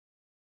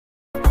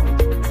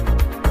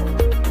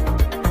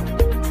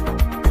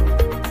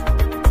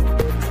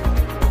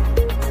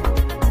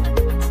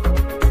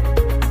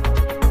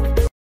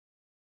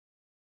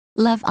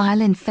Love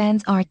Island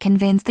fans are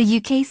convinced the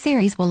UK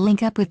series will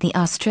link up with the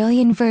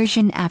Australian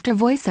version after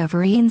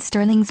voiceover Iain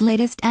Stirling's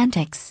latest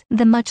antics.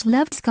 The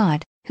much-loved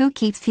Scot, who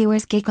keeps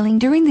viewers giggling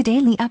during the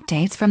daily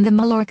updates from the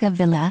Mallorca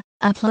villa,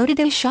 uploaded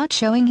a shot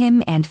showing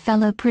him and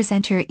fellow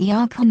presenter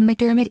Iain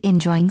McDermott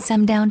enjoying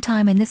some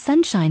downtime in the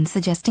sunshine,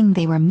 suggesting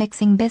they were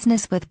mixing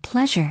business with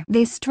pleasure.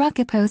 They struck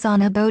a pose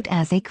on a boat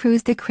as they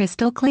cruised the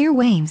crystal-clear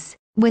waves,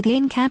 with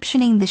Iain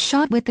captioning the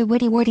shot with the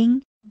witty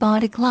wording,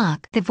 "Bod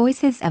o'clock." The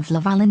voices of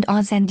Love Island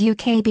Oz and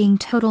UK being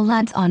total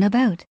lads on a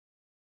boat.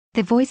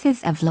 The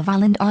voices of Love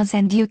Island Oz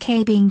and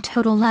UK being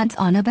total lads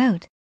on a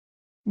boat.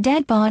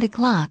 Dead bod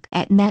o'clock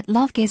at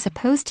Netlog is a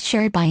post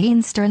shared by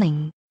Iain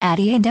Stirling, at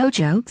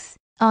Jokes,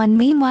 on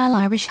Meanwhile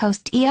Irish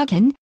host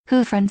Iain,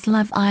 who fronts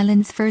Love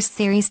Island's first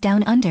series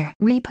Down Under,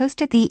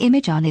 reposted the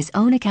image on his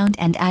own account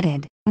and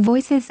added,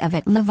 "Voices of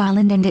It Love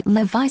Island and It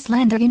Love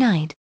Iceland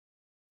unite.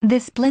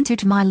 This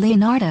splintered my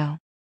Leonardo.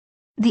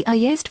 The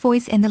highest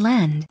voice in the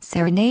land.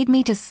 Serenade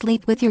me to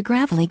sleep with your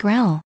gravelly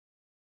growl.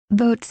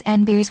 Boats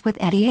and beers with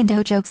Eddie and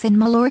Jokes in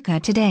Mallorca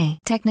today.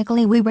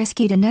 Technically we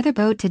rescued another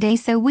boat today,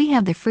 so we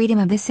have the freedom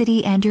of the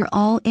city and you're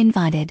all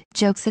invited."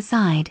 Jokes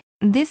aside,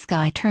 this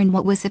guy turned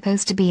what was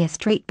supposed to be a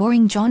straight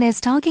boring John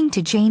is talking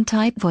to Jane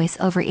type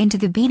voiceover into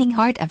the beating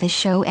heart of the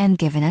show and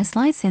given us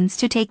license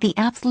to take the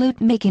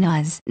absolute making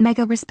us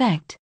mega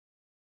respect.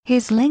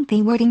 His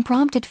lengthy wording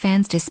prompted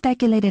fans to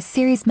speculate a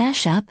series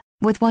mashup,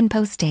 with one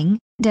posting,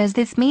 "Does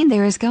this mean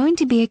there is going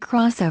to be a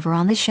crossover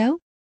on the show?"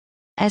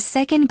 A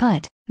second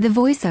put, "The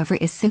voiceover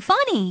is so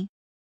funny.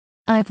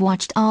 I've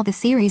watched all the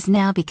series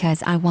now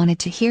because I wanted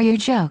to hear your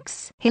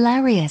jokes.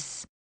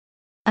 Hilarious."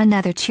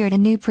 Another cheered a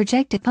new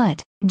projected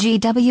put,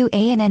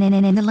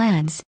 "GWANNN in the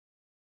lads.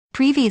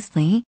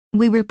 Previously,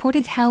 we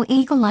reported how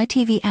Eagle Eye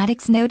TV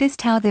addicts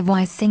noticed how the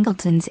voice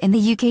singletons in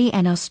the UK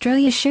and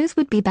Australia shows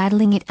would be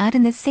battling it out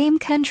in the same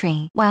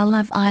country. While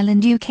Love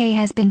Island UK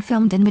has been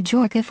filmed in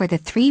Majorca for the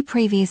 3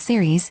 previous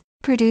series,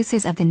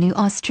 producers of the new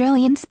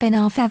Australian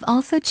spin-off have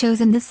also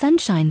chosen the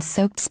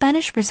sunshine-soaked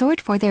Spanish resort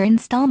for their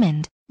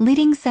installment,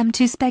 leading some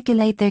to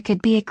speculate there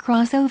could be a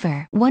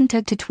crossover. One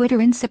took to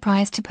Twitter in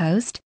surprise to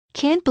post,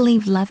 "Can't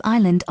believe Love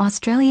Island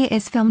Australia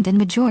is filmed in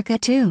Majorca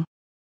too.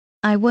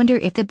 I wonder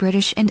if the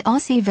British and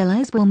Aussie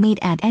villas will meet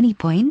at any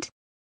point."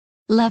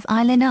 Love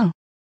Island.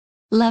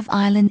 Love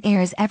Island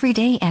airs every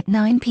day at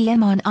 9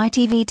 p.m. on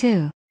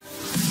ITV2.